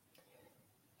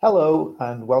Hello,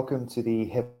 and welcome to the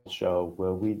HIPAA Show,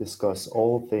 where we discuss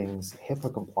all things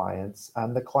HIPAA compliance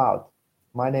and the cloud.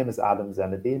 My name is Adam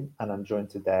Zenadine, and I'm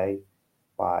joined today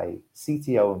by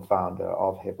CTO and founder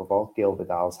of HIPAA Vault, Gil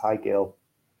Vidals. Hi, Gil.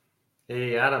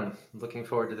 Hey, Adam. Looking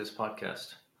forward to this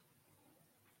podcast.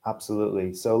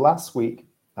 Absolutely. So last week,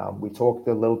 we talked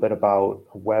a little bit about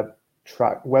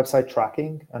website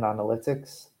tracking and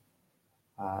analytics,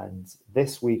 and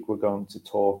this week we're going to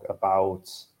talk about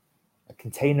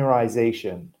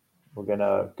containerization. We're going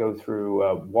to go through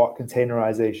what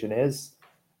containerization is,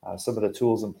 some of the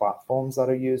tools and platforms that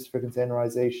are used for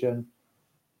containerization,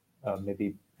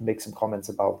 maybe make some comments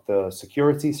about the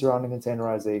security surrounding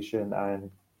containerization, and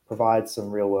provide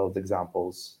some real world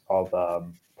examples of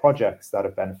projects that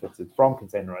have benefited from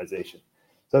containerization.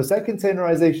 So I've said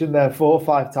containerization there 4 or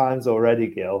 5 times already,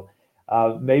 Gil.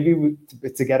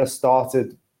 To get us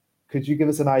started, could you give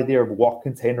us an idea of what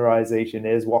containerization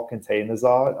is, what containers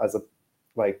are,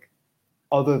 like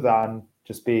other than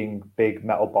just being big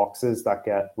metal boxes that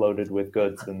get loaded with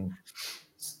goods and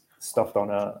stuffed on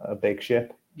a big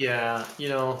ship? Yeah,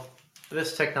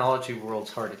 this technology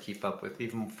world's hard to keep up with,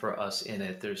 even for us in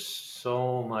it. There's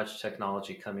so much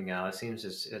technology coming out. It seems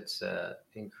it's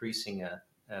increasing at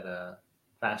a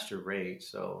faster rate.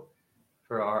 So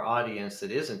for our audience that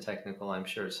isn't technical, I'm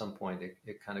sure at some point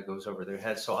it kind of goes over their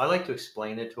head. So I like to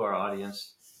explain it to our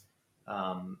audience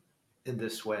um, in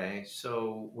this way.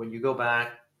 So when you go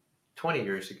back 20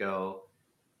 years ago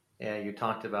and you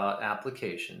talked about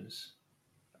applications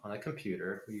on a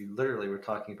computer. We literally were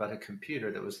talking about a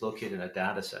computer that was located in a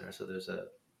data center. So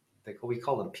we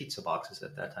call them pizza boxes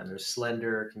at that time. They're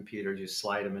slender computers. You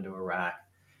slide them into a rack,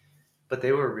 but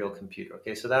they were a real computer.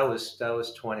 Okay, so that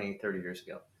was 20, 30 years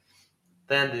ago.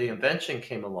 Then the invention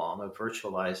came along of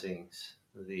virtualizing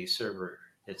the server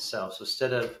itself. So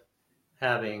instead of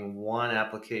having one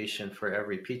application for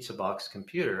every pizza box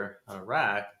computer on a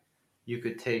rack, you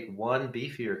could take one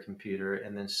beefier computer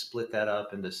and then split that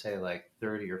up into say like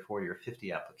 30 or 40 or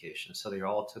 50 applications. So they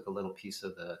all took a little piece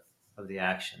of the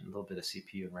action, a little bit of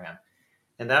CPU and RAM.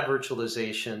 And that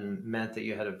virtualization meant that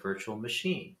you had a virtual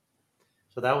machine.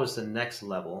 So that was the next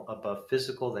level above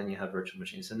physical. Then you have virtual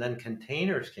machines. And then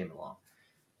containers came along.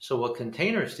 So what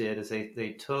containers did is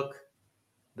they took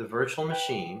the virtual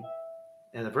machine,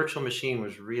 and the virtual machine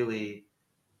was really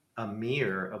a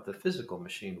mirror of the physical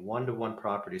machine, one-to-one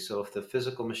property. So if the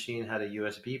physical machine had a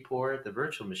USB port, the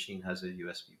virtual machine has a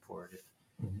USB port. If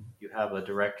Mhm. you have a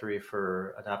directory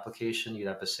for an application, you'd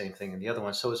have the same thing in the other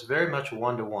one. So it's very much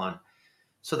one-to-one.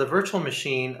 So the virtual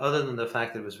machine, other than the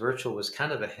fact that it was virtual, was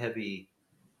kind of a heavy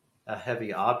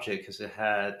object because it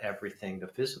had everything the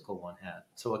physical one had.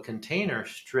 So a container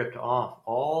stripped off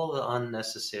all the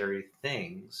unnecessary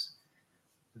things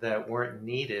that weren't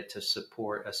needed to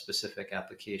support a specific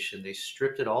application. They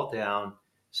stripped it all down.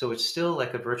 So it's still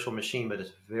like a virtual machine, but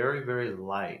it's very, very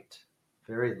light,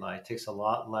 very light, takes a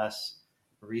lot less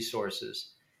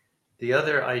resources. The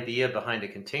other idea behind a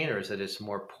container is that it's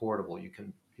more portable. You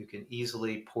can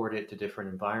easily port it to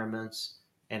different environments,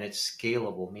 and it's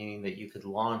scalable, meaning that you could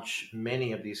launch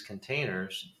many of these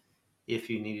containers if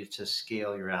you needed to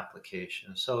scale your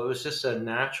application. So it was just a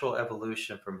natural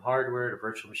evolution from hardware to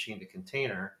virtual machine to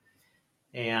container.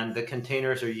 And the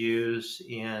containers are used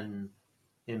in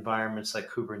environments like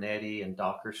Kubernetes and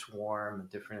Docker Swarm and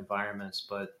different environments,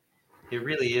 but it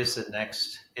really is the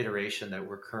next iteration that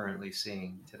we're currently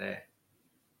seeing today.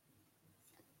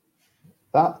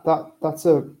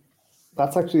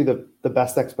 That's actually the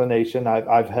best explanation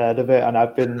I've heard of it, and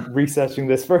I've been researching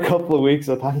this for a couple of weeks.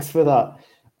 So thanks for that.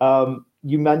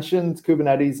 You mentioned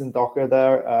Kubernetes and Docker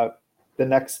there. The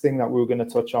next thing that we were going to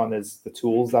touch on is the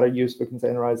tools that are used for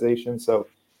containerization. So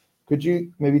could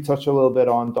you maybe touch a little bit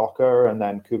on Docker and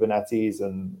then Kubernetes,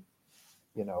 and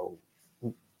you know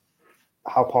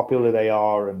how popular they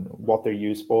are and what they're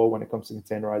used for when it comes to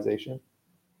containerization?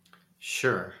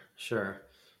 Sure, sure.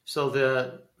 So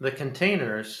the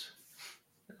containers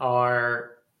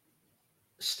are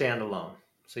standalone.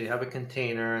 So you have a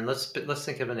container, and let's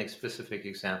think of a specific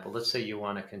example. Let's say you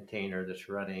want a container that's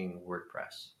running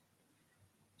WordPress.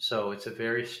 So it's a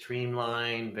very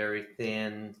streamlined, very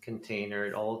thin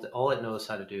container. All it knows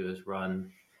how to do is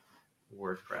run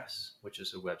WordPress, which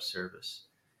is a web service.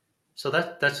 So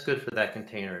that's good for that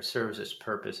container. It serves its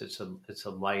purpose. It's a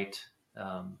light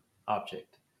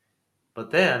object. But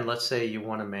then let's say you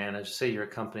want to manage. Say you're a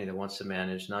company that wants to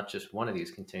manage not just one of these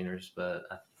containers, but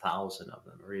 1,000 of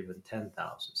them, or even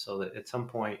 10,000. So that at some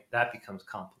point that becomes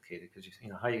complicated because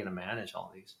how are you going to manage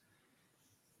all these?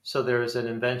 So there's an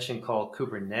invention called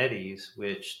Kubernetes,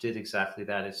 which did exactly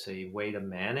that. It's a way to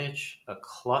manage a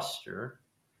cluster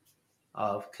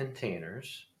of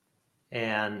containers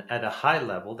And at a high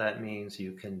level, that means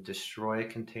you can destroy a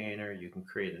container, you can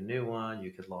create a new one,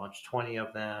 you could launch 20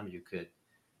 of them, you could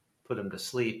put them to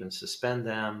sleep and suspend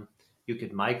them. You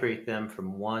could migrate them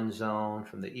from one zone,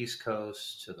 from the East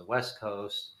Coast to the West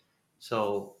Coast.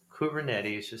 So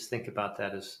Kubernetes, just think about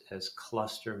that as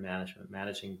cluster management,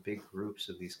 managing big groups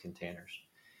of these containers.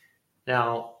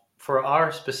 Now, for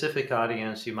our specific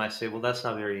audience, you might say, well, that's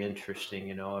not very interesting.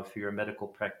 If you're a medical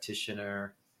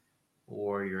practitioner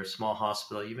or you're a small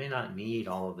hospital, you may not need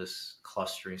all of this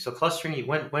clustering. So clustering,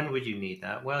 when would you need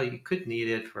that? Well, you could need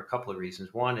it for a couple of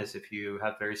reasons. One is if you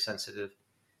have very sensitive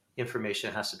information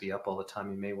that has to be up all the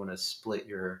time, you may want to split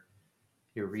your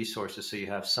resources so you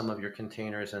have some of your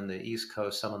containers on the East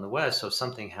Coast, some on the West. So if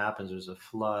something happens, there's a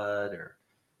flood or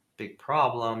big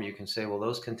problem, you can say, well,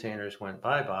 those containers went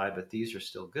bye-bye, but these are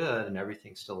still good and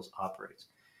everything still operates.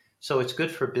 So it's good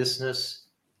for business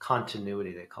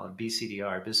continuity. They call it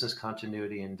BCDR, business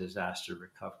continuity and disaster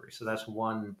recovery. So that's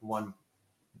one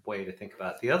way to think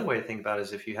about it. The other way to think about it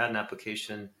is if you had an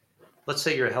application, let's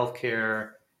say you're a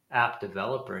healthcare app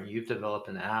developer and you've developed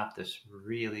an app that's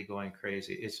really going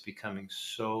crazy. It's becoming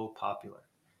so popular.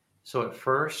 So at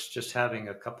first, just having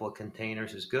a couple of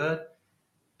containers is good,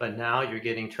 but now you're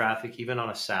getting traffic even on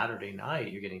a Saturday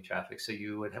night. You're getting traffic, so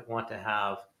you would want to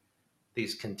have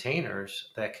these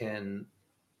containers that can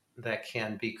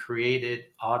be created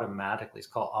automatically. It's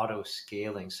called auto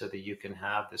scaling, so that you can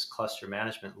have this cluster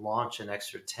management launch an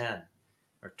extra 10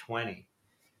 or 20,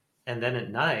 and then at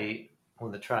night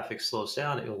when the traffic slows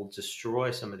down, it will destroy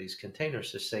some of these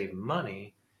containers to save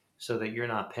money, so that you're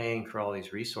not paying for all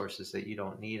these resources that you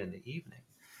don't need in the evening.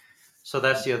 So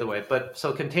that's the other way. But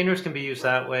so containers can be used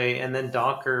that way, and then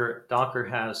Docker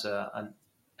has a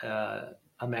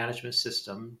management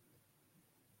system,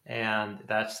 and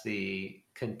that's the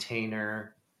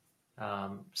container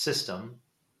system.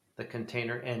 The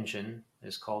container engine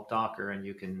is called Docker, and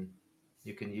you can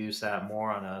use that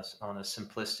more on a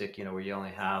simplistic, where you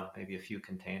only have maybe a few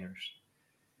containers.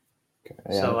 Yeah,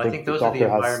 I So I think think the those are the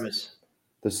Docker has environments.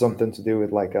 there's something to do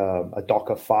with like a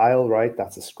Docker file, right?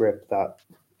 That's a script that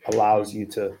allows Mm-hmm. you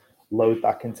to load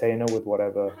that container with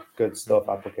whatever good stuff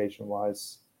Mm-hmm. application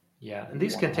wise Yeah, and you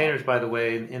these want to have. containers, by the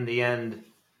way, in the end,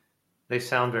 they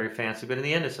sound very fancy, but in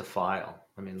the end, it's a file.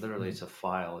 I mean, literally, Mhm. it's a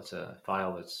file. It's a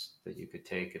file that you could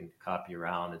take and copy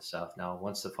around and stuff. Now,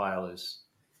 once the file is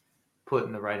put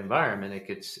in the right environment,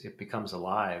 it becomes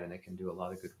alive and it can do a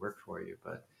lot of good work for you.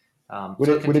 But Would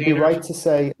so it be containers, right to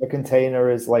say a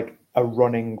container is like a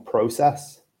running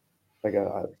process, like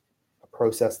a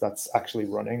process that's actually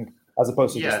running, as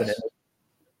opposed to just an yes, image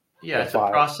yeah, or a it's a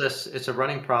file? process. It's a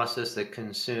running process that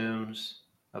consumes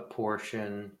a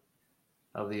portion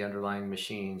of the underlying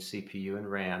machine, CPU and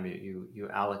RAM. You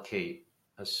allocate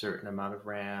a certain amount of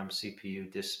RAM,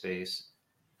 CPU, disk space,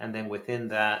 and then within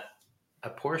that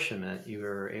apportionment,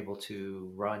 you're able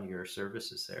to run your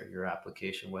services there, your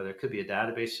application, whether it could be a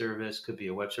database service, could be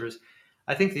a web service.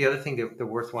 I think the other thing that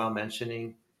worthwhile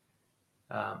mentioning,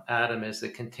 Adam, is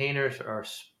that containers are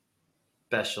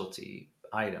specialty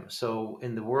items. So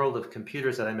in the world of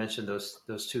computers that I mentioned,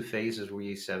 those two phases where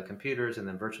you used to have computers and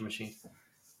then virtual machines,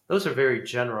 those are very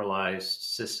generalized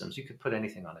systems. You could put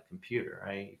anything on a computer,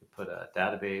 right? You could put a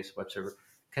database, web server.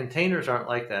 Containers aren't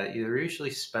like that. They're usually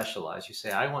specialized. You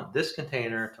say, I want this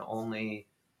container to only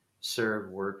serve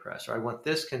WordPress, or I want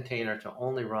this container to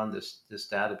only run this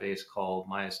database called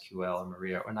MySQL or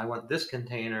Maria, and I want this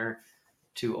container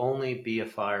to only be a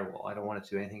firewall. I don't want it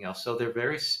to do anything else. So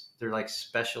they're like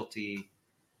specialty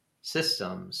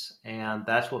systems, and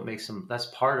that's what makes them, that's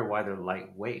part of why they're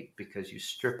lightweight, because you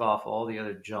strip off all the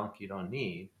other junk you don't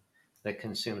need that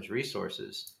consumes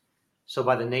resources. So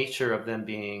by the nature of them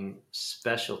being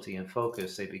specialty and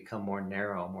focused, they become more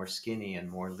narrow, more skinny, and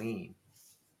more lean.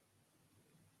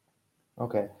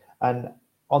 Okay. And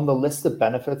on the list of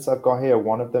benefits I've got here,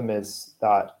 one of them is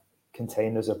that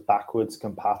containers are backwards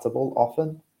compatible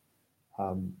often.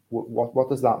 What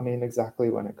does that mean exactly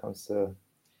when it comes to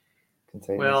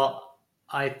containers? Well,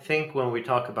 I think when we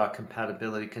talk about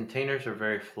compatibility, containers are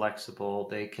very flexible.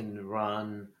 They can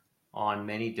run on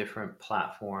many different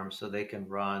platforms. So they can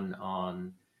run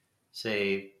on,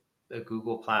 say, a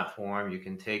Google platform. You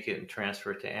can take it and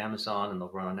transfer it to Amazon and they'll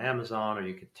run on Amazon, or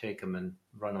you could take them and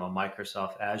run them on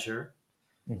Microsoft Azure.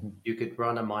 Mhm. You could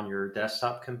run them on your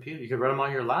desktop computer. You could run them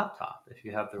on your laptop if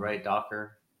you have the right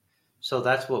Docker. So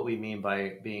that's what we mean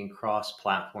by being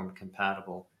cross-platform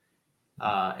compatible.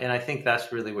 And I think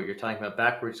that's really what you're talking about.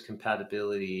 Backwards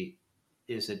compatibility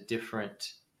is a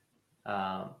different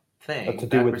To thing. do with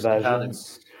Backwards compatibility,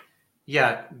 versions.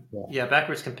 Yeah, Yeah.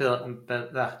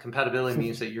 yeah. Compatibility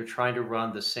means that you're trying to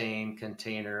run the same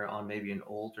container on maybe an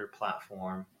older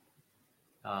platform.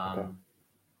 Okay. Um,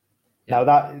 Now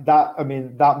yeah, that I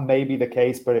mean that may be the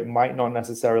case, but it might not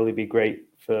necessarily be great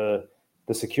for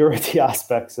the security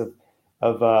aspects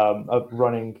of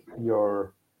running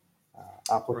your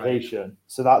right. application.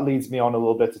 So that leads me on a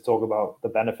little bit to talk about the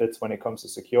benefits when it comes to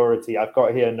security. I've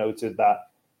got here noted that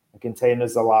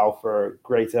containers allow for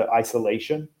greater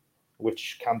isolation,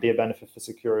 which can be a benefit for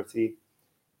security,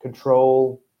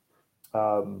 control,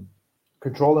 um,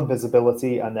 control and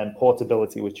visibility, and then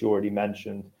portability, which you already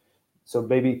mentioned. So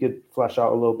maybe you could flesh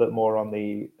out a little bit more on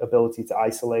the ability to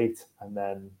isolate and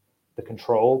then the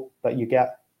control that you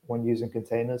get when using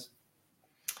containers.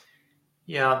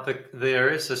 Yeah, there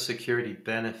is a security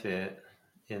benefit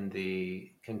in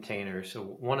the container. So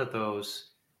one of those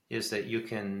is that you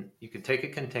can take a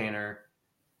container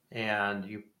and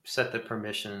you set the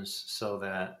permissions so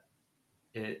that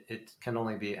it can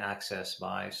only be accessed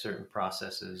by certain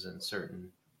processes and certain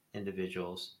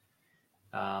individuals.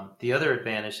 The other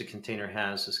advantage the container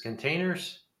has is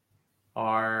containers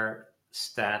are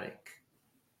static.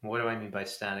 What do I mean by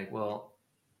static? Well,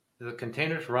 the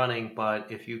container's running,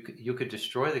 but if you could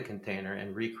destroy the container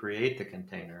and recreate the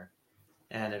container,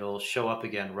 and it'll show up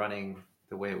again running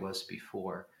the way it was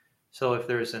before. So if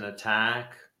there's an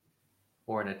attack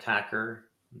or an attacker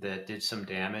that did some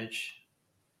damage,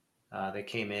 they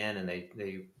came in and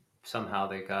they somehow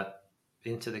they got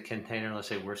into the container. Let's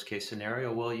say worst case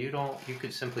scenario. Well, you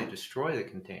could simply destroy the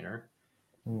container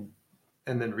Mm.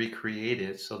 and then recreate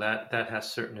it. So that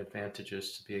has certain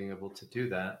advantages to being able to do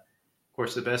that. Of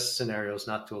course, the best scenario is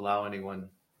not to allow anyone,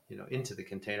 into the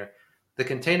container. The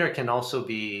container can also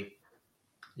be,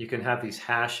 you can have these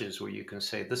hashes where you can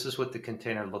say, this is what the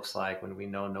container looks like when we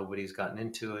know nobody's gotten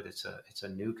into it. It's a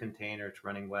new container. It's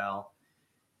running well.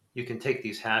 You can take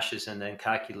these hashes and then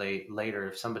calculate later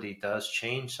if somebody does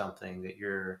change something that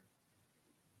you're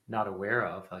not aware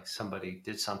of, like somebody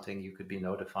did something, you could be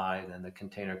notified, and the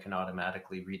container can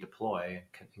automatically redeploy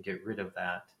and can get rid of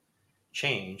that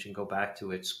change and go back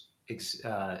to its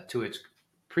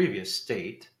previous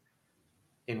state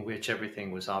in which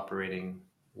everything was operating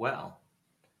well.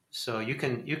 So you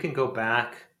can go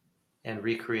back and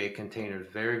recreate containers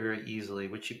very very easily,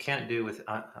 which you can't do with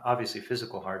obviously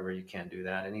physical hardware. You can't do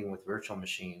that, and even with virtual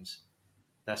machines,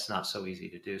 that's not so easy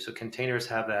to do. So containers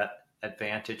have that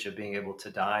advantage of being able to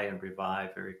die and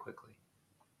revive very quickly.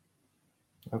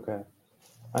 Okay.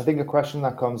 I think a question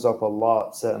that comes up a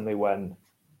lot, certainly when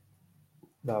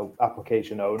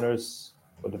application owners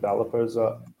or developers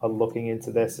are looking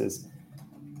into this, is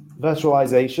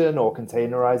virtualization or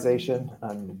containerization,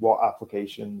 and what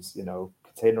applications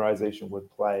containerization would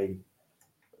play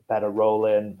a better role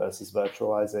in versus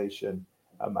virtualization.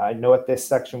 I know at this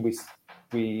section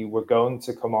we were going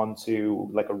to come on to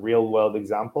like a real world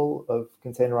example of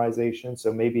containerization,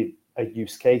 so maybe a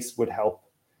use case would help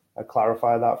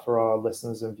clarify that for our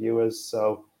listeners and viewers.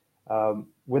 So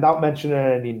without mentioning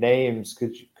any names,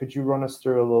 could you run us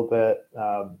through a little bit,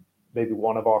 maybe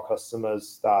one of our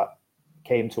customers that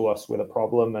came to us with a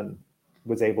problem and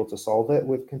was able to solve it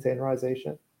with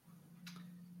containerization?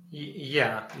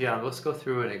 Yeah, yeah. Let's go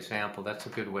through an example. That's a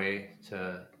good way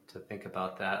to think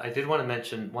about that. I did want to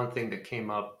mention one thing that came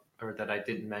up, or that I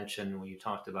didn't mention when you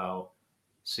talked about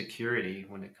security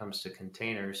when it comes to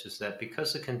containers, is that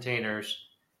because the containers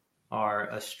are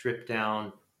a stripped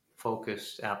down,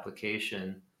 focused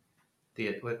application,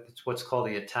 it's what's called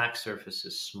the attack surface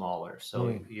is smaller. So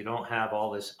Mm, you don't have all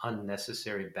this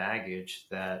unnecessary baggage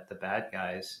that the bad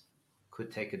guys could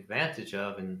take advantage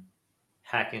of and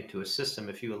hack into a system.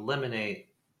 If you eliminate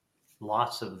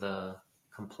lots of the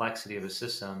complexity of a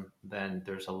system, then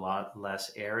there's a lot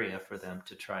less area for them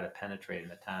to try to penetrate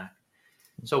and attack.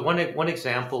 So one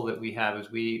example that we have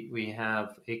is we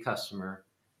have a customer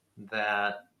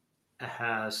that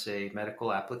has a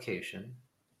medical application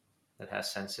that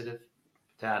has sensitive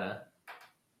data,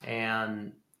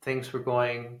 and things were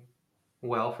going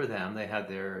well for them. They had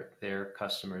their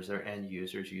customers, their end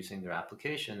users using their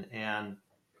application, and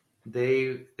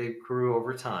they grew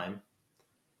over time,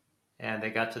 and they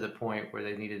got to the point where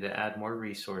they needed to add more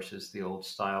resources the old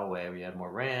style way. We had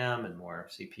more RAM and more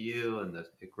CPU, and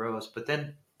it grows. But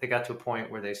then they got to a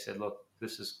point where they said, "Look,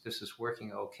 this is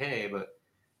working okay," but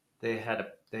they had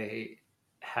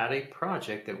a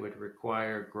project that would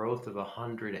require growth of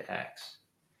 100x.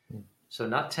 mm, So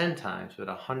not 10 times, but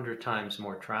 100 times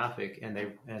more traffic.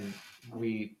 And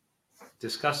we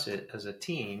discussed it as a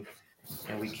team,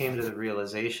 and we came to the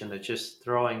realization that just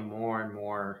throwing more and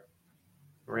more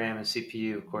RAM and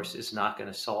CPU, of course, is not going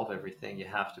to solve everything. You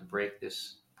have to break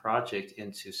this project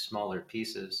into smaller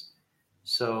pieces.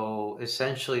 So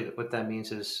essentially, what that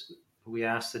means is we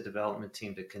ask the development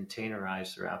team to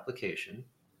containerize their application.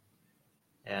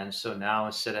 And so now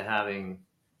instead of having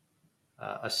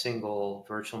a single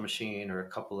virtual machine or a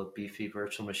couple of beefy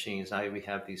virtual machines, now we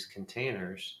have these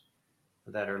containers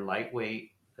that are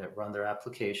lightweight, that run their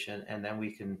application, and then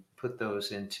we can put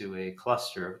those into a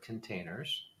cluster of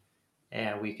containers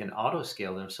and we can auto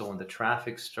scale them. So when the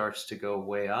traffic starts to go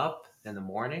way up in the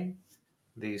morning,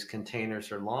 these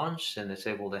containers are launched and it's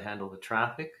able to handle the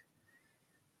traffic.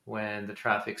 When the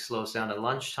traffic slows down at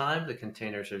lunchtime, the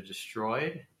containers are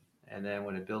destroyed. And then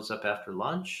when it builds up after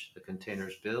lunch, the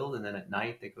containers build. And then at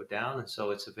night, they go down. And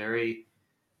so it's a very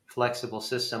flexible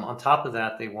system. On top of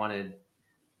that, they wanted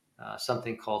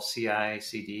something called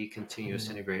CI/CD, continuous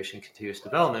Mm. integration, continuous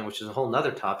development, which is a whole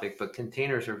nother topic. But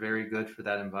containers are very good for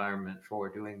that environment for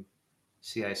doing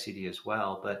CI/CD as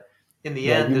well. But in the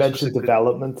Yeah, end, you this was a mentioned good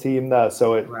development team there,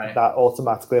 so right. that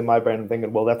automatically in my brain I'm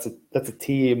thinking, well, that's a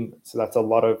team, so that's a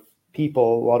lot of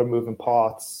people, a lot of moving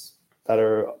parts that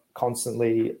are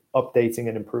constantly updating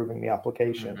and improving the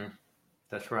application. Hmm.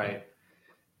 That's right.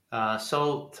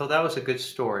 So that was a good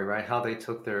story, right? How they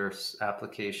took their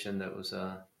application that was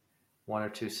one or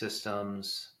two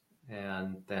systems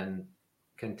and then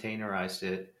containerized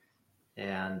it.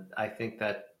 And I think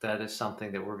that that is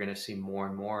something that we're going to see more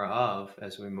and more of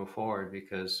as we move forward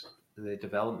because the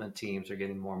development teams are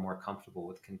getting more and more comfortable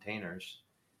with containers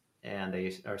and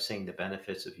they are seeing the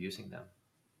benefits of using them.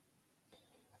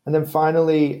 And then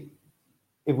finally,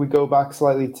 if we go back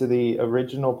slightly to the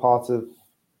original part of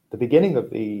the beginning of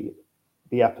the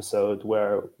episode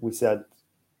where we said,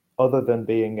 other than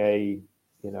being a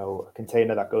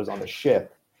container that goes on a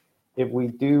ship, if we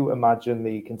do imagine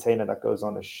the container that goes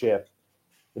on a ship,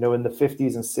 in the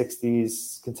 50s and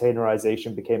 60s,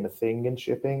 containerization became a thing in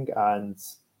shipping, and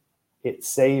it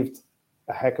saved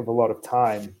a heck of a lot of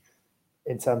time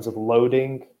in terms of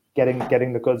loading, getting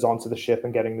the goods onto the ship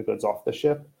and getting the goods off the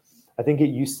ship. I think it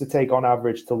used to take, on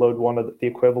average, to load one of the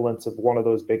equivalent of one of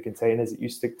those big containers. It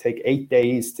used to take 8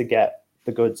 days to get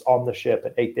the goods on the ship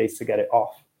and 8 days to get it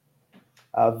off,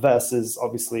 versus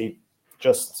obviously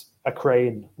just a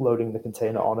crane loading the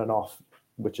container on and off,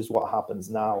 which is what happens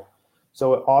now.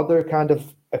 So are there kind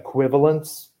of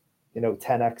equivalents,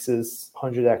 10x's,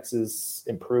 100x's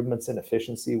improvements in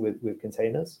efficiency with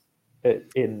containers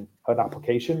in an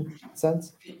application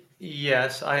sense?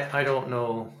 Yes, I don't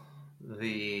know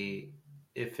the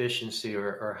efficiency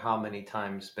or how many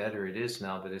times better it is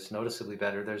now, but it's noticeably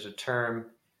better. There's a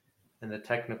term in the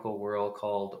technical world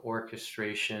called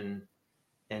orchestration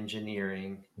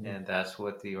engineering, and that's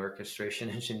what the orchestration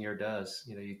engineer does.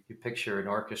 You picture an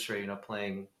orchestra,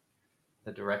 playing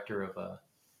the director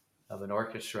of an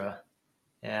orchestra.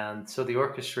 And so the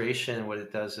orchestration, what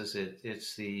it does is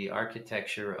it's the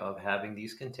architecture of having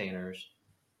these containers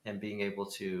and being able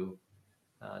to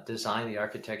design the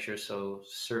architecture so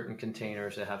certain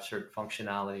containers that have certain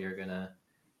functionality are going to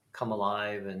come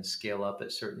alive and scale up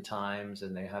at certain times,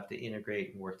 and they have to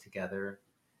integrate and work together.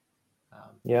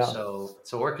 Yeah. So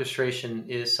orchestration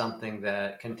is something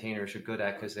that containers are good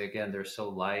at because they're so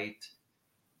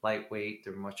lightweight,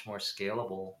 they're much more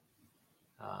scalable.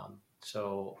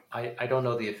 So I don't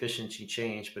know the efficiency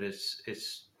change, but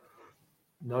it's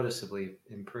noticeably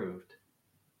improved.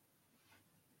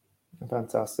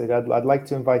 Fantastic. I'd like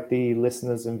to invite the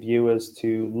listeners and viewers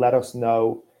to let us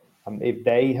know if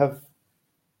they have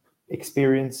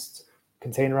experienced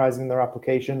containerizing their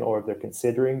application or if they're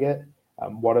considering it.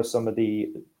 What are some of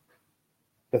the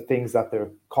things that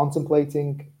they're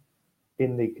contemplating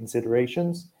in the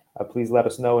considerations? Please let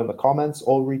us know in the comments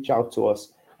or reach out to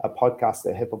us at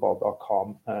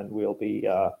podcast@hippobot.com, and we'll be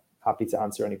happy to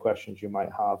answer any questions you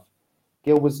might have.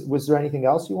 Gil, was there anything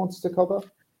else you wanted to cover?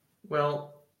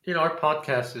 Well, our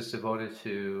podcast is devoted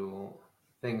to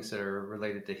things that are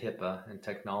related to HIPAA and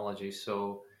technology.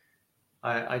 So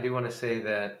I do want to say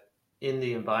that in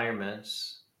the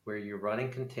environments where you're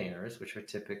running containers, which are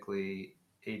typically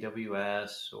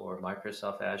AWS or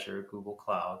Microsoft Azure, Google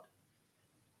Cloud,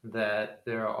 that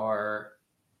there are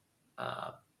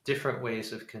uh, different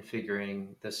ways of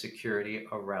configuring the security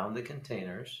around the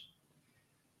containers.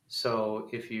 So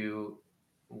if you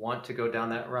want to go down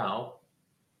that route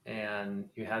and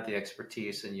you have the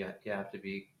expertise, and you have to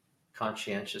be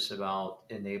conscientious about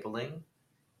enabling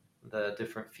the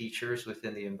different features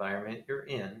within the environment you're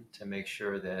in to make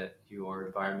sure that your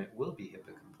environment will be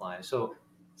HIPAA compliant. So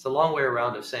it's a long way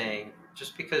around of saying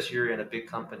just because you're in a big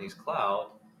company's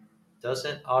cloud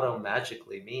doesn't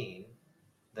magically mean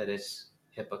that it's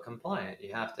HIPAA compliant.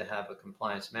 You have to have a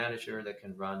compliance manager that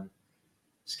can run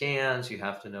scans. You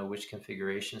have to know which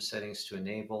configuration settings to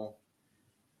enable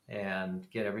and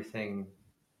get everything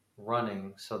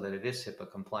running so that it is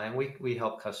HIPAA compliant. We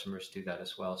help customers do that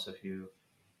as well. So if you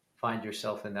find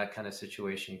yourself in that kind of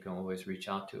situation, you can always reach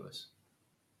out to us.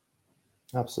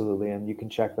 Absolutely. And you can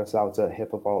check us out at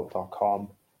hipavault.com.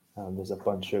 There's a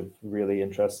bunch of really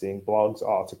interesting blogs,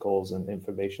 articles, and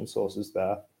information sources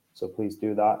there. So please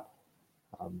do that.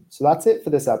 So that's it for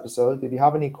this episode. If you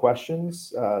have any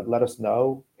questions, let us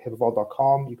know.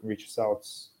 hipavault.com. You can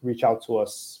reach out to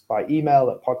us by email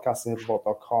at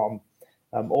podcast@hipavault.com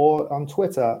or on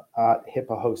Twitter at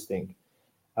HIPAA Hosting.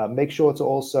 Make sure to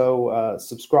also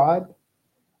subscribe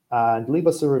and leave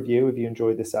us a review if you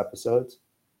enjoyed this episode.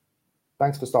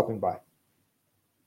 Thanks for stopping by.